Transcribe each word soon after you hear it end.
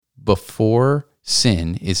before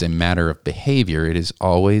sin is a matter of behavior, it is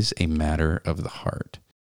always a matter of the heart.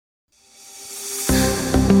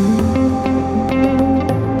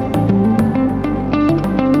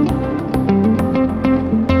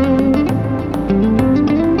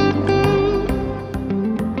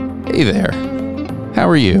 Hey there. How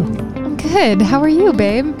are you? I'm good. How are you,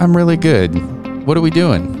 babe? I'm really good. What are we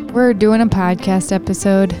doing? We're doing a podcast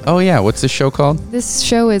episode. Oh, yeah. What's this show called? This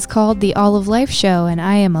show is called The All of Life Show, and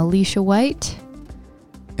I am Alicia White.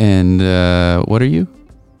 And what are you?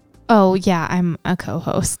 Oh, yeah. I'm a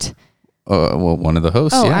co-host. Well, one of the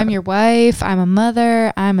hosts, Oh, yeah. I'm your wife. I'm a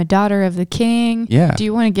mother. I'm a daughter of the king. Yeah. Do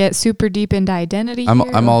you want to get super deep into identity here?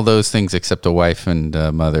 I'm all those things except a wife and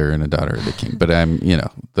a mother and a daughter of the king. But I'm,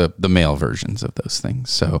 the male versions of those things.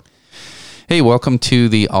 So, hey, welcome to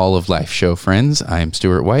the All of Life Show, friends. I'm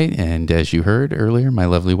Stuart White. And as you heard earlier, my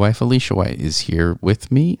lovely wife, Alicia White, is here with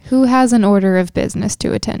me. Who has an order of business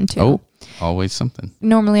to attend to. Oh, always something.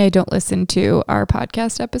 Normally, I don't listen to our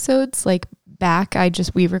podcast episodes back.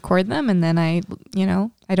 We record them and then I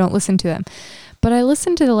don't listen to them. But I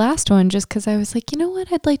listened to the last one just because I was like, you know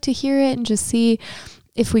what? I'd like to hear it and just see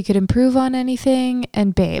if we could improve on anything.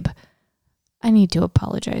 And babe, I need to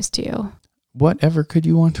apologize to you. Whatever could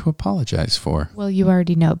you want to apologize for? Well, you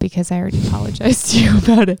already know because I already apologized to you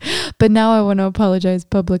about it. But now I want to apologize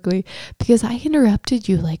publicly because I interrupted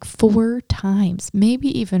you 4 times, maybe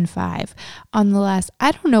even 5 on the last.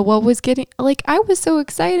 I don't know what was getting, I was so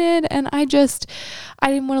excited and I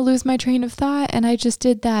didn't want to lose my train of thought. And I just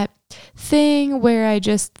did that thing where I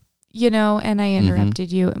just, and I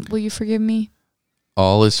interrupted you. Will you forgive me?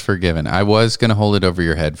 All is forgiven. I was going to hold it over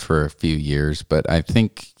your head for a few years, but I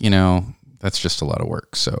think, that's just a lot of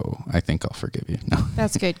work, so I think I'll forgive you. No.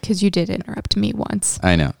 That's good, because you did interrupt me once.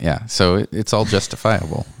 I know, yeah. So it's all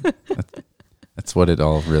justifiable. That's what it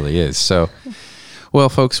all really is. So, well,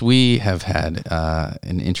 folks, we have had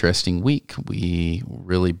an interesting week. We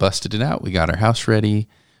really busted it out. We got our house ready.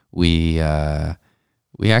 We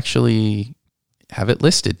actually have it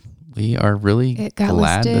listed. We are really It got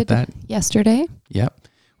glad listed that yesterday. Yep.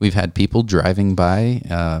 We've had people driving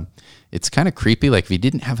by. It's kind of creepy. If you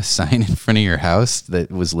didn't have a sign in front of your house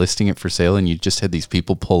that was listing it for sale and you just had these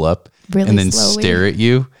people pull up really and then slowly stare at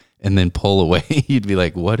you and then pull away, you'd be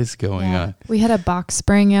like, what is going on? We had a box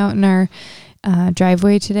spring out in our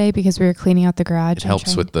driveway today because we were cleaning out the garage. It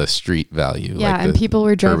helps with the street value. Yeah, and people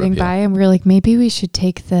were driving by and we were like, maybe we should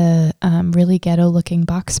take the really ghetto looking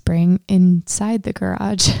box spring inside the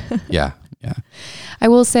garage. Yeah. I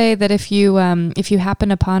will say that if you happen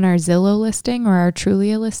upon our Zillow listing or our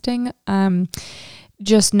Trulia listing,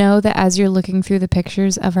 just know that as you're looking through the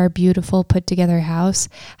pictures of our beautiful put together house,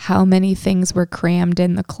 how many things were crammed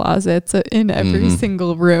in the closets in every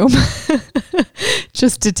single room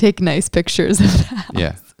just to take nice pictures of the house.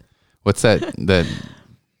 Yeah. What's that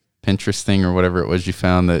Pinterest thing or whatever it was you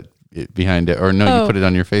found that behind it, or no, you put it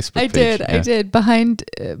on your Facebook page. I did.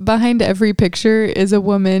 Behind every picture is a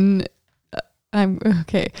woman.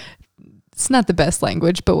 Okay. It's not the best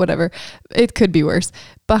language, but whatever. It could be worse.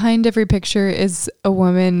 Behind every picture is a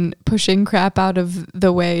woman pushing crap out of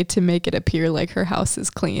the way to make it appear like her house is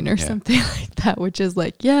clean or something like that, which is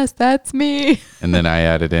yes, that's me. And then I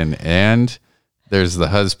added in, and there's the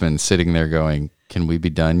husband sitting there going, can we be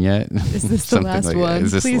done yet? Is this the last one?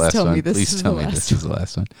 Is this Please the last tell one? me this Please is tell the me last this is the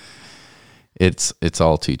last one. It's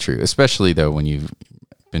all too true, especially though when you've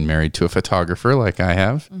been married to a photographer like I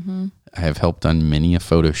have. Mm-hmm. I have helped on many a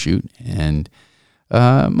photo shoot, and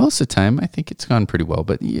most of the time I think it's gone pretty well,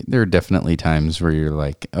 but there are definitely times where you're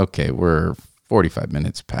like, okay, we're 45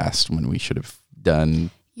 minutes past when we should have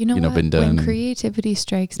done, been done. When creativity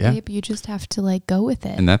strikes, babe, you just have to go with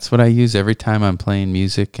it. And that's what I use every time I'm playing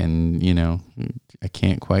music, and I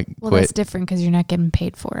can't quite quit. That's different because you're not getting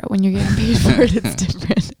paid for it. When you're getting paid for it, it's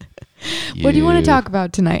different. What do you want to talk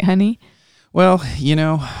about tonight, honey? Well,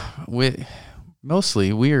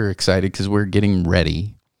 mostly we are excited because we're getting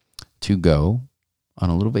ready to go on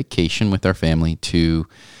a little vacation with our family to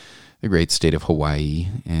the great state of Hawaii,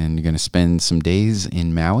 and you're going to spend some days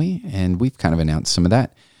in Maui, and we've kind of announced some of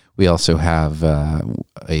that. We also have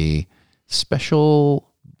a special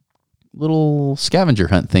little scavenger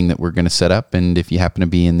hunt thing that we're going to set up, and if you happen to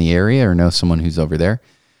be in the area or know someone who's over there,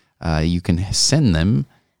 you can send them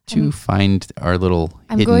to find our little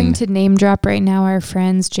I'm going to name drop right now our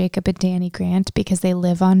friends Jacob and Danny Grant because they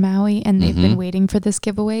live on Maui and they've been waiting for this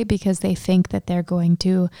giveaway because they think that they're going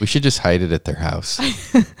to. We should just hide it at their house.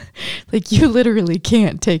 You literally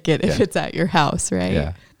can't take it if it's at your house, right?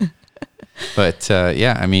 Yeah. But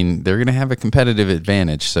yeah, I mean, they're going to have a competitive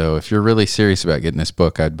advantage. So if you're really serious about getting this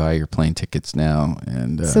book, I'd buy your plane tickets now.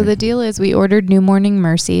 And so the deal is we ordered New Morning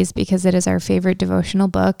Mercies because it is our favorite devotional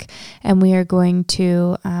book, and we are going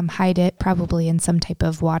to hide it probably in some type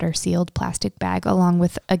of water-sealed plastic bag along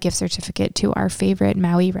with a gift certificate to our favorite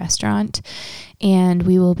Maui restaurant. And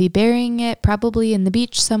we will be burying it probably in the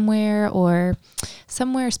beach somewhere or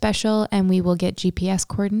somewhere special, and we will get GPS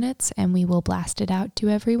coordinates and we will blast it out to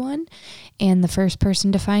everyone. And the first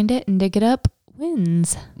person to find it and dig it up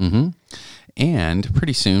wins. Mm-hmm. And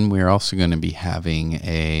pretty soon we're also going to be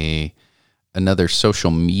having another social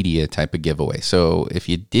media type of giveaway. So if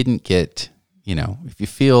you didn't get, if you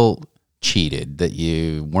feel cheated that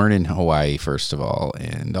you weren't in Hawaii, first of all,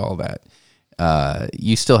 and all that,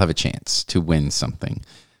 you still have a chance to win something.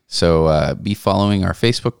 So be following our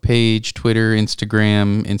Facebook page, Twitter,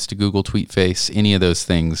 Instagram, Google, TweetFace, any of those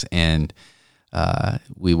things, and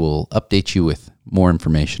we will update you with more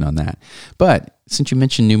information on that. But since you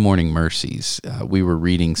mentioned New Morning Mercies, we were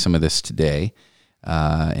reading some of this today,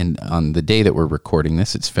 and on the day that we're recording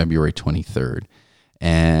this, it's February 23rd.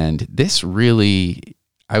 And this really,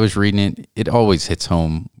 I was reading it, it always hits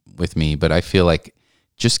home with me, but I feel like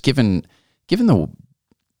just given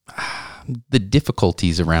the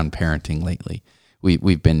difficulties around parenting lately,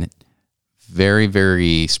 we've been very,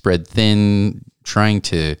 very spread thin, trying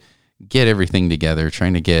to get everything together,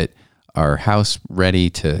 trying to get our house ready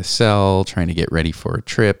to sell, trying to get ready for a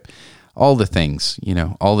trip, all the things,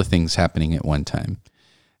 all the things happening at one time.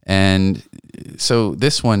 And so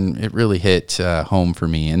this one, it really hit home for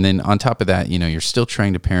me. And then on top of that, you're still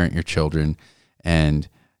trying to parent your children. And,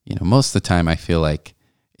 most of the time I feel like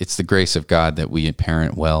it's the grace of God that we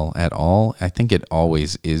parent well at all. I think it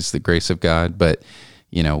always is the grace of God, but,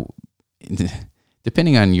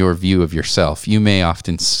 depending on your view of yourself, you may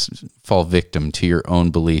often fall victim to your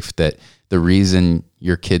own belief that the reason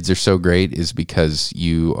your kids are so great is because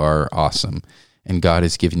you are awesome. And God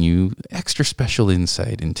has given you extra special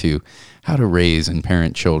insight into how to raise and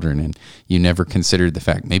parent children. And you never considered the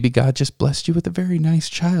fact maybe God just blessed you with a very nice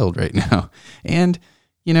child right now. And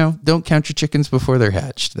don't count your chickens before they're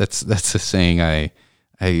hatched. That's a saying I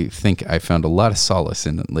think I found a lot of solace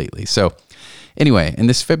in it lately. So anyway, in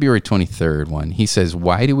this February 23rd one, he says,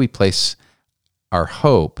 why do we say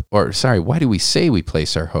we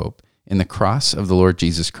place our hope in the cross of the Lord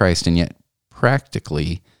Jesus Christ and yet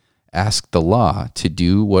practically ask the law to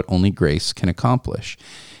do what only grace can accomplish?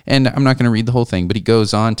 And I'm not going to read the whole thing, but he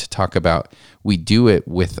goes on to talk about we do it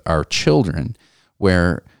with our children,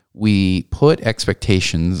 where we put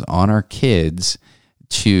expectations on our kids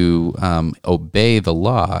to obey the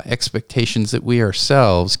law, expectations that we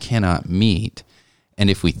ourselves cannot meet. And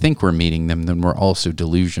if we think we're meeting them, then we're also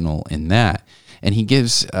delusional in that. And he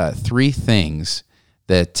gives three things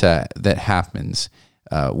that happens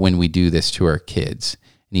when we do this to our kids.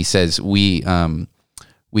 And he says we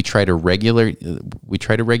try to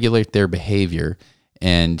regulate their behavior,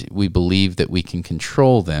 and we believe that we can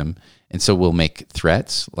control them. And so we'll make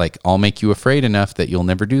threats like, I'll make you afraid enough that you'll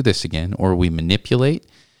never do this again. Or we manipulate.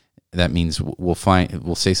 That means we'll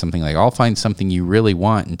say something like, I'll find something you really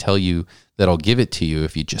want and tell you that I'll give it to you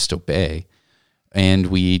if you just obey. And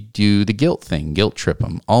we do the guilt thing, guilt trip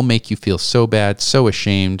them. I'll make you feel so bad, so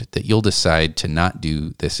ashamed that you'll decide to not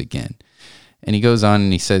do this again. And he goes on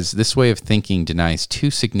and he says, this way of thinking denies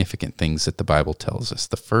two significant things that the Bible tells us.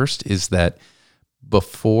 The first is that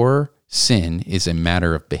before sin is a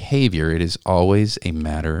matter of behavior, it is always a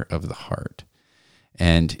matter of the heart.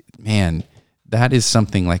 And man, that is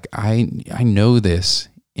something like I know this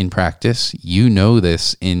in practice. You know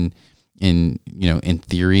this in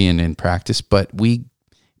theory and in practice, but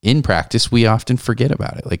in practice we often forget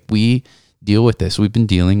about it. Like we deal with this. We've been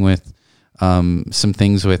dealing with some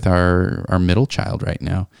things with our middle child right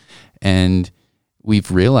now, and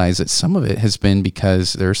we've realized that some of it has been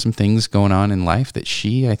because there are some things going on in life that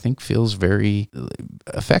she, I think, feels very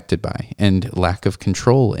affected by, and lack of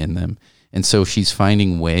control in them. And so she's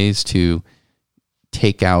finding ways to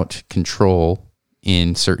take out control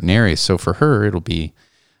in certain areas. So for her, it'll be,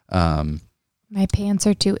 my pants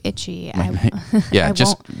are too itchy.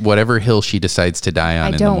 Just whatever hill she decides to die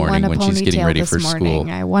on in the morning when she's getting ready for school.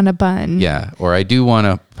 I want a bun. Yeah, or I do want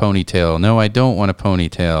a ponytail. No, I don't want a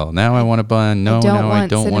ponytail. Now I want a bun. No, I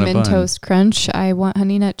don't want a bun. Cinnamon Toast Crunch. I want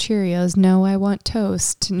Honey Nut Cheerios. No, I want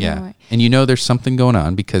toast. No, yeah, and there's something going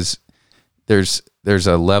on because there's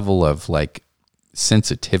a level of like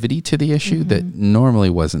sensitivity to the issue that normally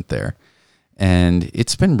wasn't there. And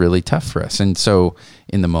it's been really tough for us. And so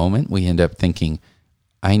in the moment, we end up thinking,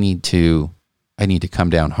 I need to I need to come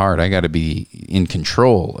down hard. I got to be in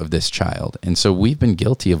control of this child. And so we've been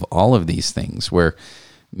guilty of all of these things where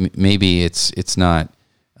maybe it's not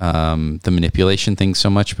the manipulation thing so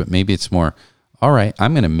much, but maybe it's more, all right,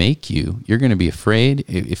 I'm going to make you. You're going to be afraid.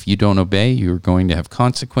 If you don't obey, you're going to have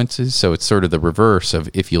consequences. So it's sort of the reverse of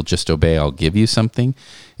if you'll just obey, I'll give you something.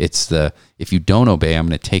 It's if you don't obey, I'm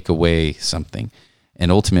going to take away something.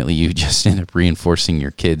 And ultimately, you just end up reinforcing your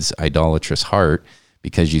kid's idolatrous heart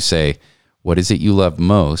because you say, what is it you love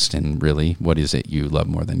most? And really, what is it you love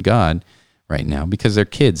more than God right now? Because they're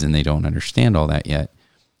kids and they don't understand all that yet.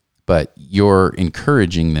 But you're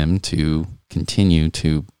encouraging them to continue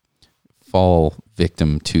to fall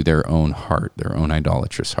victim to their own heart, their own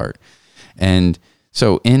idolatrous heart. And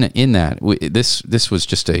so in that, this was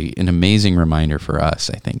just an amazing reminder for us,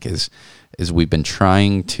 I think, as we've been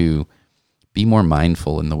trying to be more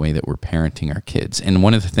mindful in the way that we're parenting our kids. And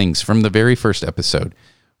one of the things from the very first episode,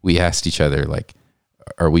 we asked each other, like,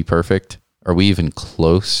 are we perfect? Are we even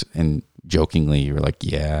close? And jokingly, you were like,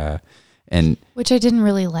 yeah. And which I didn't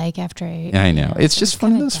really like after I know. It's just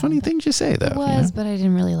one of those funny things you say, though. It was, but I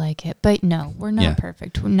didn't really like it. But no, we're not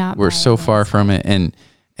perfect. We're so far from it.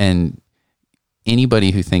 And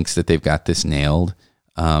anybody who thinks that they've got this nailed,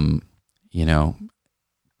 feel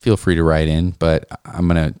free to write in. But I'm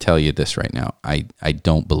going to tell you this right now. I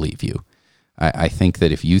don't believe you. I think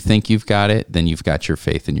that if you think you've got it, then you've got your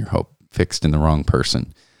faith and your hope fixed in the wrong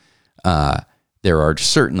person. There are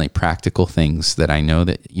certainly practical things that I know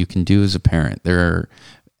that you can do as a parent. There are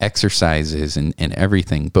exercises and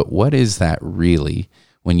everything. But what is that really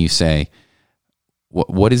when you say,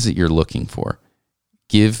 what is it you're looking for?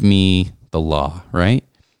 Give me the law, right?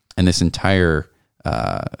 And this entire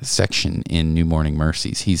section in New Morning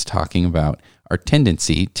Mercies, he's talking about our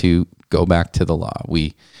tendency to go back to the law.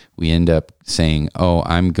 We end up saying, oh,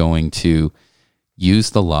 I'm going to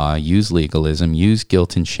use the law, use legalism, use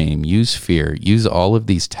guilt and shame, use fear, use all of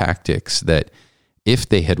these tactics that if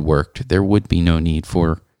they had worked, there would be no need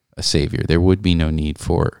for a savior. There would be no need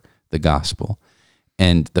for the gospel.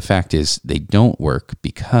 And the fact is they don't work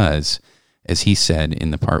because, as he said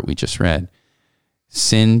in the part we just read,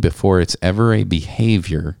 sin, before it's ever a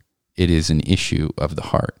behavior, it is an issue of the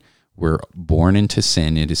heart. We're born into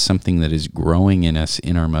sin. It is something that is growing in us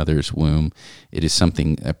in our mother's womb. It is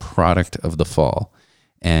something, a product of the fall.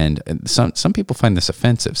 And some people find this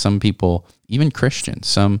offensive. Some people, even Christians,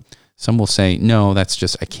 some will say, no, that's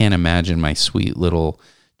just, I can't imagine my sweet little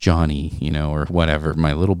Johnny, or whatever,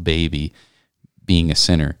 my little baby being a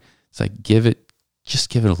sinner. It's like, just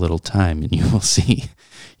give it a little time and you will see,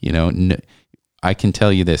 I can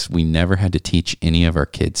tell you this, we never had to teach any of our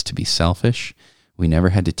kids to be selfish. We never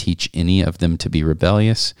had to teach any of them to be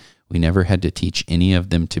rebellious. We never had to teach any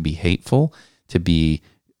of them to be hateful, to be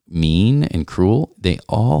mean and cruel. They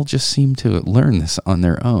all just seem to learn this on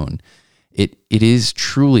their own. It is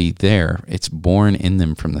truly there. It's born in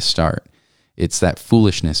them from the start. It's that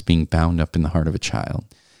foolishness being bound up in the heart of a child.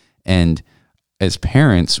 And as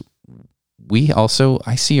parents,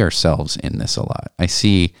 I see ourselves in this a lot.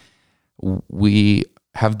 We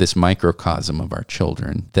have this microcosm of our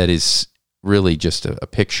children that is really just a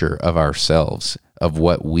picture of ourselves, of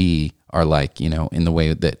what we are like, in the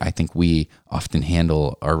way that I think we often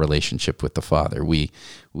handle our relationship with the Father. We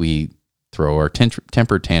throw our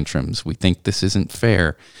temper tantrums. We think this isn't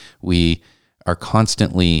fair. We are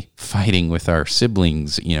constantly fighting with our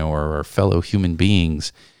siblings, or our fellow human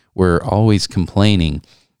beings. We're always complaining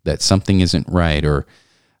that something isn't right or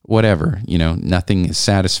whatever, nothing is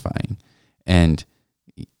satisfying. And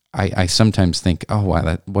I sometimes think, oh,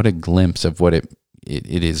 wow, what a glimpse of what it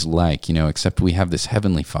is like, except we have this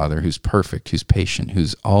heavenly Father who's perfect, who's patient,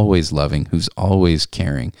 who's always loving, who's always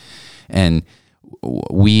caring. And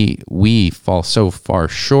we fall so far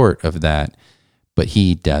short of that, but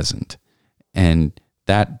he doesn't. And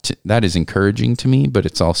that is encouraging to me, but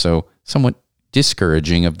it's also somewhat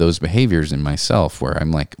discouraging of those behaviors in myself where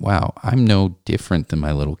I'm like, wow, I'm no different than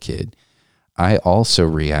my little kid. I also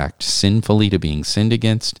react sinfully to being sinned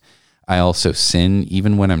against. I also sin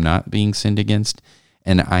even when I'm not being sinned against,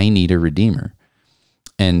 and I need a redeemer.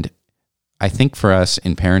 And I think for us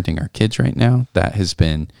in parenting our kids right now, that has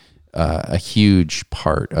been a huge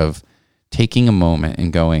part of taking a moment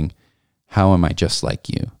and going, how am I just like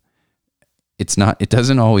you? It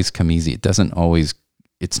doesn't always come easy.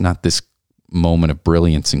 It's not this moment of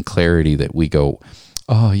brilliance and clarity that we go,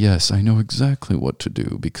 oh, yes, I know exactly what to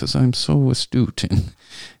do because I'm so astute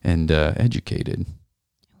and educated.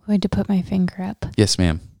 I'm going to put my finger up. Yes,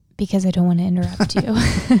 ma'am. Because I don't want to interrupt you.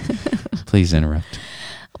 Please interrupt.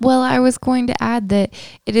 Well, I was going to add that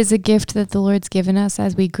it is a gift that the Lord's given us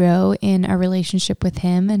as we grow in our relationship with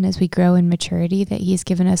Him and as we grow in maturity, that He's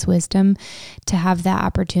given us wisdom to have that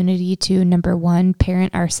opportunity to, number one,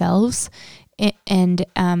 parent ourselves and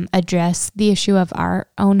address the issue of our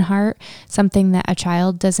own heart, something that a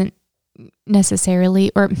child doesn't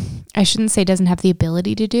necessarily, or I shouldn't say doesn't have the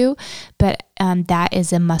ability to do, but that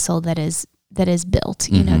is a muscle that is built,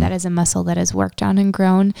 you know, that is a muscle that is worked on and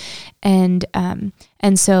grown. And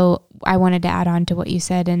so I wanted to add on to what you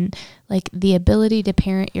said, and like the ability to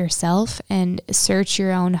parent yourself and search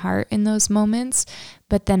your own heart in those moments,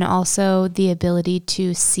 but then also the ability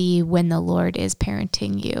to see when the Lord is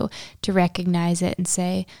parenting you, to recognize it and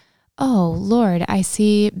say, oh, Lord, I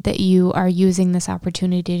see that you are using this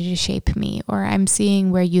opportunity to shape me, or I'm seeing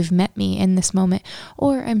where you've met me in this moment,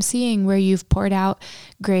 or I'm seeing where you've poured out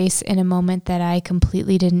grace in a moment that I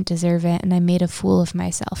completely didn't deserve it, and I made a fool of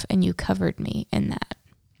myself, and you covered me in that.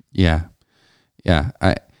 Yeah.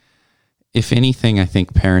 If anything, I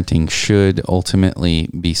think parenting should ultimately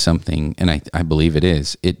be something, and I believe it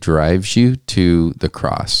is, it drives you to the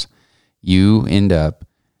cross. You end up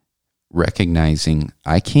recognizing,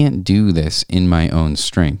 I can't do this in my own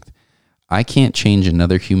strength. I can't change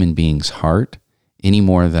another human being's heart any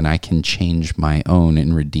more than I can change my own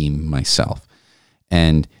and redeem myself.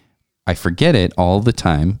 And I forget it all the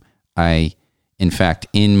time. In fact,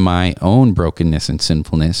 in my own brokenness and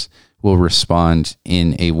sinfulness, will respond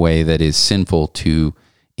in a way that is sinful to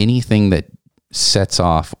anything that sets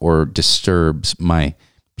off or disturbs my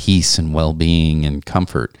peace and well-being and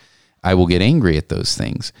comfort. I will get angry at those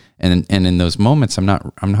things. And in those moments, I'm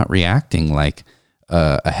not reacting like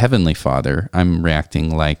a heavenly father. I'm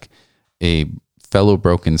reacting like a fellow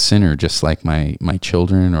broken sinner, just like my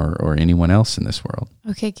children or anyone else in this world.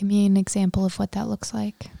 Okay, give me an example of what that looks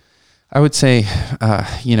like. I would say,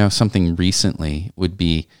 something recently would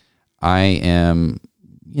be, I am,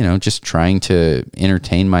 just trying to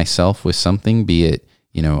entertain myself with something, be it,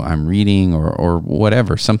 I'm reading or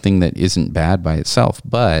whatever, something that isn't bad by itself,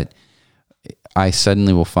 but I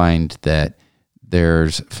suddenly will find that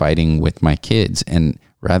there's fighting with my kids, and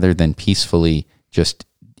rather than peacefully just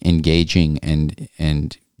engaging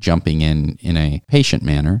and jumping in a patient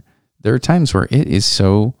manner, there are times where it is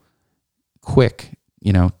so quick,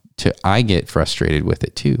 I get frustrated with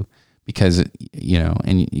it too, because,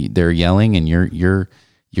 and they're yelling and you're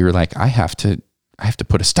like, I have to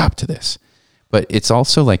put a stop to this. But it's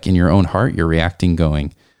also like in your own heart, you're reacting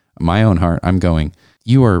going, my own heart, I'm going,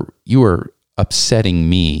 you are upsetting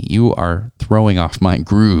me. You are throwing off my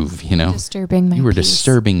groove, Disturbing my You were peace.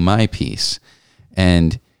 disturbing my peace.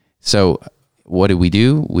 And so what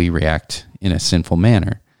do? We react in a sinful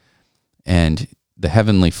manner. And the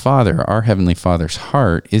Heavenly Father, our Heavenly Father's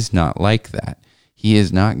heart is not like that. He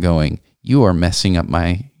is not going, you are messing up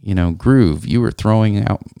my, groove. You are throwing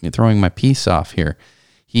my peace off here.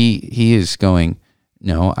 He is going,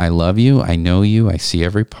 no, I love you. I know you. I see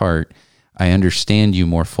every part. I understand you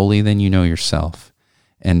more fully than you know yourself.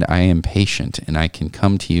 And I am patient, and I can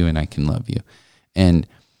come to you and I can love you. And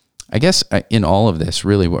I guess in all of this,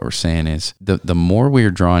 really what we're saying is the more we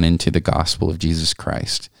are drawn into the gospel of Jesus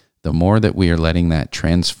Christ, the more that we are letting that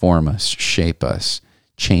transform us, shape us,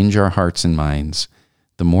 change our hearts and minds,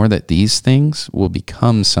 the more that these things will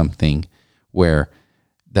become something where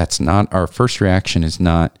that's not, our first reaction is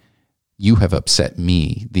not, you have upset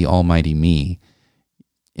me, the almighty me.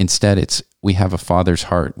 Instead, it's, we have a father's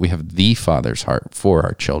heart. We have the Father's heart for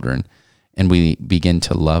our children, and we begin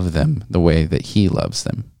to love them the way that he loves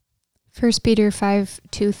them. 1 Peter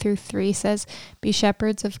 5:2-3 says, be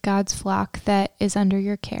shepherds of God's flock that is under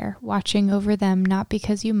your care, watching over them, not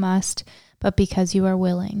because you must, but because you are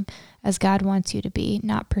willing, as God wants you to be,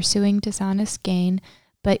 not pursuing dishonest gain,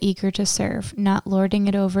 but eager to serve, not lording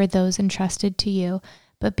it over those entrusted to you,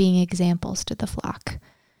 but being examples to the flock.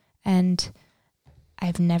 And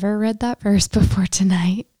I've never read that verse before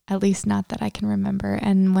tonight, at least not that I can remember.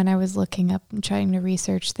 And when I was looking up and trying to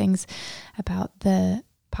research things about the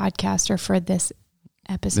podcast or for this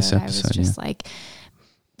episode, I was just like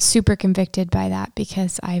super convicted by that,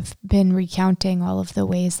 because I've been recounting all of the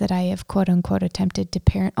ways that I have quote unquote attempted to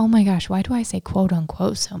parent. Oh my gosh, why do I say quote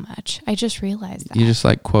unquote so much? I just realized that. You just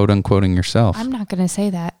like quote unquoting yourself. I'm not going to say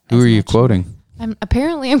that. Who are you quoting? I'm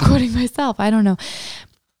quoting myself. I don't know.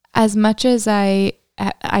 As much as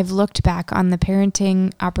I've looked back on the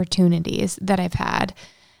parenting opportunities that I've had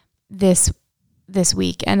this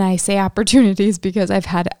week, and I say opportunities because I've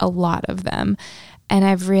had a lot of them, and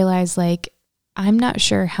I've realized, like, I'm not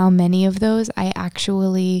sure how many of those I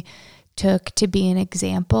actually took to be an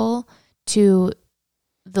example to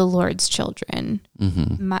the Lord's children,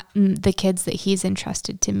 Mm-hmm. the kids that he's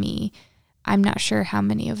entrusted to me. I'm not sure how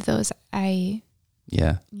many of those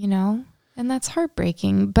Yeah. and that's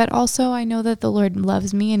heartbreaking. But also I know that the Lord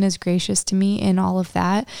loves me and is gracious to me in all of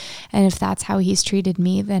that. And if that's how he's treated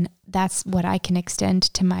me, then that's what I can extend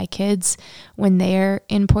to my kids when they're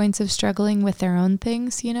in points of struggling with their own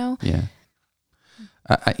things, Yeah.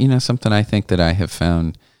 Something I think that I have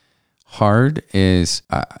found hard is,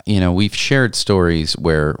 we've shared stories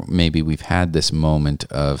where maybe we've had this moment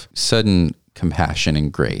of sudden compassion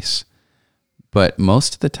and grace. But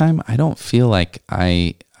most of the time, I don't feel like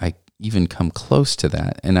I even come close to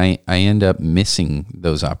that. And I end up missing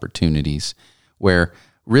those opportunities where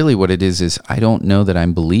really what it is I don't know that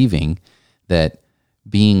I'm believing that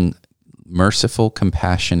being merciful,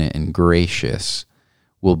 compassionate, and gracious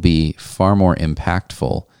will be far more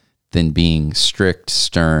impactful than being strict,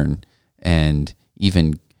 stern, and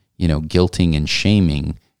even, guilting and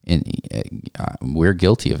shaming. And we're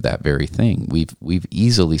guilty of that very thing. We've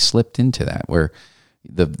easily slipped into that, where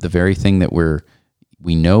the very thing that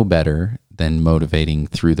we know better than motivating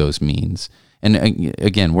through those means. And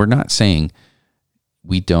again, we're not saying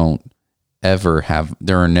we don't ever have.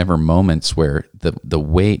 There are never moments where the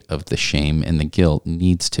weight of the shame and the guilt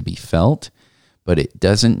needs to be felt, but it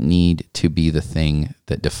doesn't need to be the thing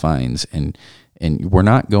that defines. And we're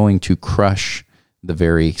not going to crush the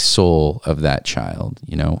very soul of that child.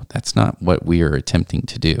 That's not what we are attempting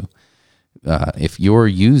to do. If you're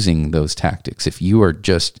using those tactics, if you are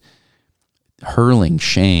just hurling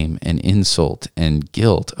shame and insult and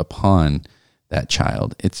guilt upon that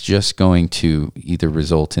child, it's just going to either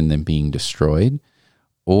result in them being destroyed,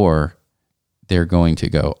 or they're going to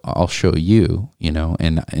go, I'll show you,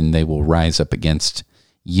 and they will rise up against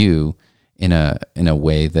you in a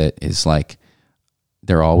way that is like,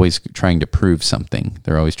 they're always trying to prove something.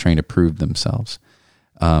 They're always trying to prove themselves.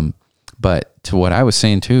 But to what I was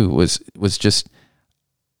saying too was just,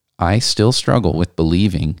 I still struggle with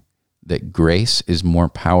believing that grace is more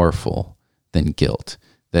powerful than guilt,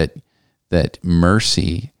 that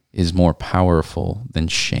mercy is more powerful than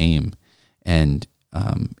shame, and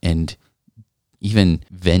even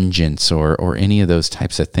vengeance or any of those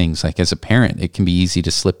types of things. Like as a parent, it can be easy to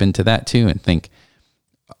slip into that too and think,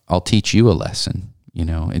 I'll teach you a lesson.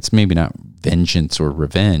 It's maybe not vengeance or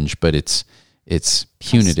revenge, but it's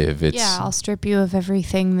punitive. I'll strip you of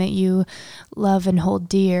everything that you love and hold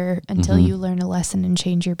dear until you learn a lesson and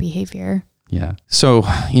change your behavior. Yeah. So,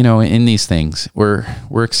 in these things, we're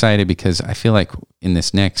excited because I feel like in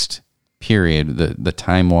this next period, the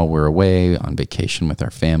time while we're away on vacation with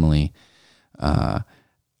our family,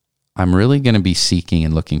 I'm really going to be seeking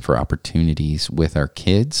and looking for opportunities with our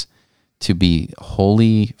kids to be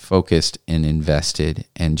wholly focused and invested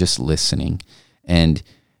and just listening. And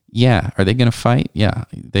are they going to fight? Yeah,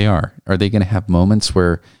 they are. Are they going to have moments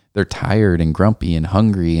where they're tired and grumpy and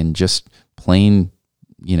hungry and just plain,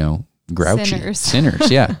 grouchy?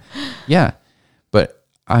 Sinners. Yeah. Yeah. But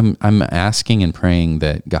I'm asking and praying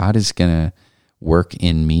that God is going to work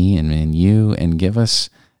in me and in you and give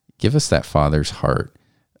us that father's heart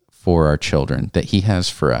for our children that he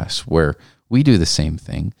has for us, where we do the same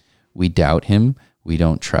thing. We doubt him. We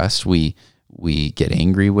don't trust. We get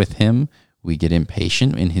angry with him. We get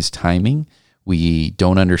impatient in his timing. We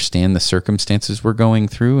don't understand the circumstances we're going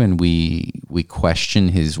through, and we question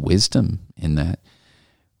his wisdom in that.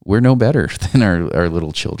 We're no better than our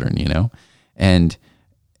little children, and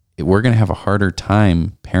we're going to have a harder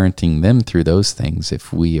time parenting them through those things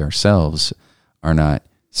if we ourselves are not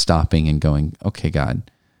stopping and going, okay, God,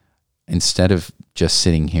 instead of just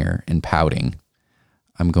sitting here and pouting,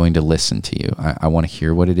 I'm going to listen to you. I want to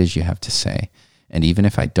hear what it is you have to say. And even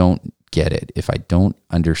if I don't get it, if I don't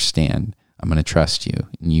understand, I'm going to trust you.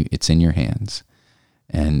 And it's in your hands.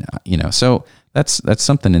 And, so that's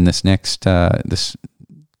something in this next, this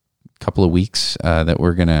couple of weeks that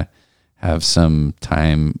we're going to have some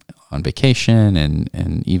time on vacation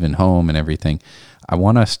and even home and everything. I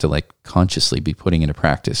want us to consciously be putting into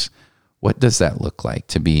practice. What does that look like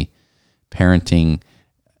to be parenting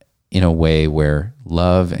in a way where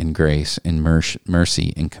love and grace and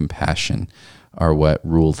mercy and compassion are what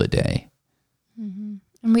rule the day? Mm-hmm.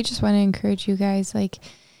 And we just want to encourage you guys,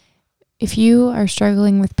 if you are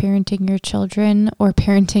struggling with parenting your children or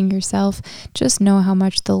parenting yourself, just know how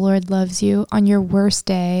much the Lord loves you. On your worst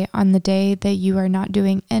day, on the day that you are not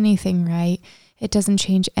doing anything right, It doesn't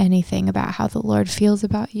change anything about how the Lord feels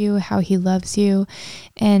about you, how he loves you.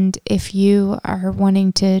 And if you are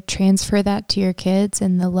wanting to transfer that to your kids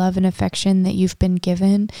and the love and affection that you've been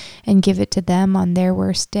given and give it to them on their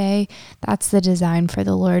worst day, that's the design for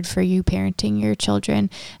the Lord for you parenting your children.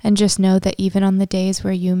 And just know that even on the days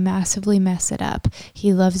where you massively mess it up,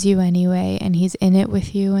 he loves you anyway, and he's in it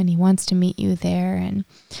with you, and he wants to meet you there. And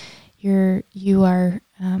you're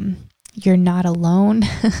not alone.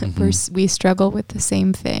 Mm-hmm. We struggle with the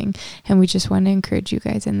same thing, and we just want to encourage you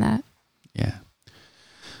guys in that. Yeah.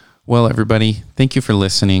 Well, everybody, thank you for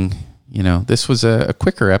listening. This was a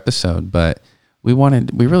quicker episode, but we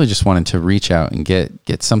really just wanted to reach out and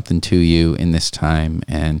get something to you in this time.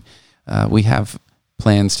 And we have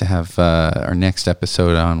plans to have our next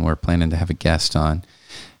episode on. We're planning to have a guest on,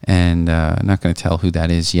 and I'm not going to tell who that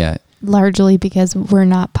is yet. Largely because we're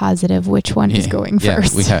not positive which one is going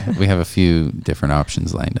first. We have a few different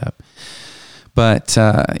options lined up. But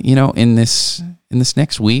in this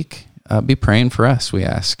next week, be praying for us, we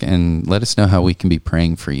ask, and let us know how we can be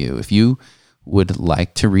praying for you. If you would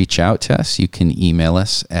like to reach out to us, you can email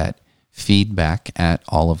us at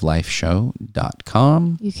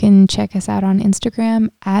feedback@alloflifeshow.com. You can check us out on Instagram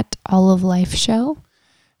 @alloflifeshow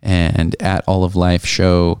and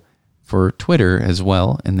 @alloflifeshow for Twitter as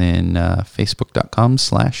well, and then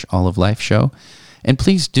facebook.com/alloflifeshow. And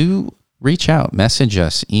please do reach out, message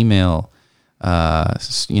us, email,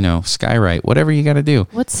 skywrite, whatever you got to do.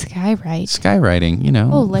 What's skywrite? Skywriting,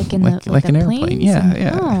 Oh, like in like an airplane?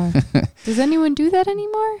 Yeah. Oh. Does anyone do that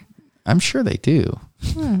anymore? I'm sure they do.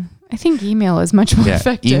 I think email is much more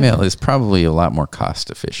effective. Email is probably a lot more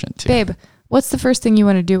cost efficient too. Babe, what's the first thing you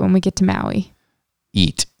want to do when we get to Maui?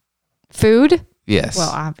 Eat. Food? Yes.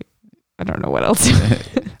 Well, I don't know what else.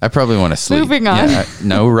 I probably want to sleep. Moving on. Yeah,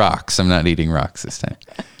 no rocks. I'm not eating rocks this time.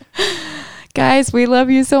 Guys, we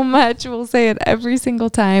love you so much. We'll say it every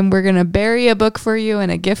single time. We're going to bury a book for you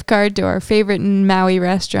and a gift card to our favorite Maui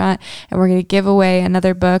restaurant. And we're going to give away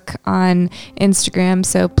another book on Instagram.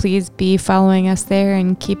 So please be following us there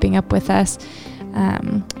and keeping up with us.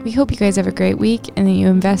 We hope you guys have a great week and that you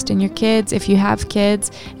invest in your kids if you have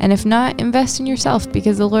kids. And if not, invest in yourself,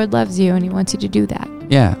 because the Lord loves you and he wants you to do that.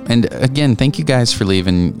 Yeah. And again, thank you guys for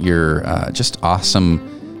leaving your just awesome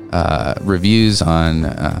reviews on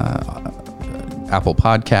Apple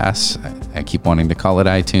Podcasts. I keep wanting to call it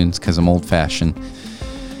iTunes because I'm old-fashioned.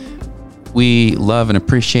 We love and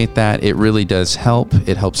appreciate that. It really does help.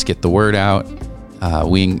 It helps get the word out.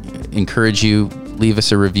 We encourage you, leave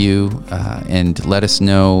us a review and let us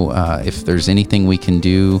know if there's anything we can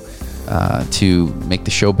do to make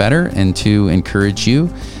the show better and to encourage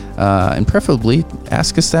you. And preferably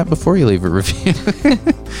ask us that before you leave a review.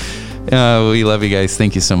 We love you guys.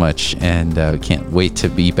 Thank you so much. And can't wait to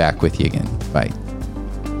be back with you again. Bye.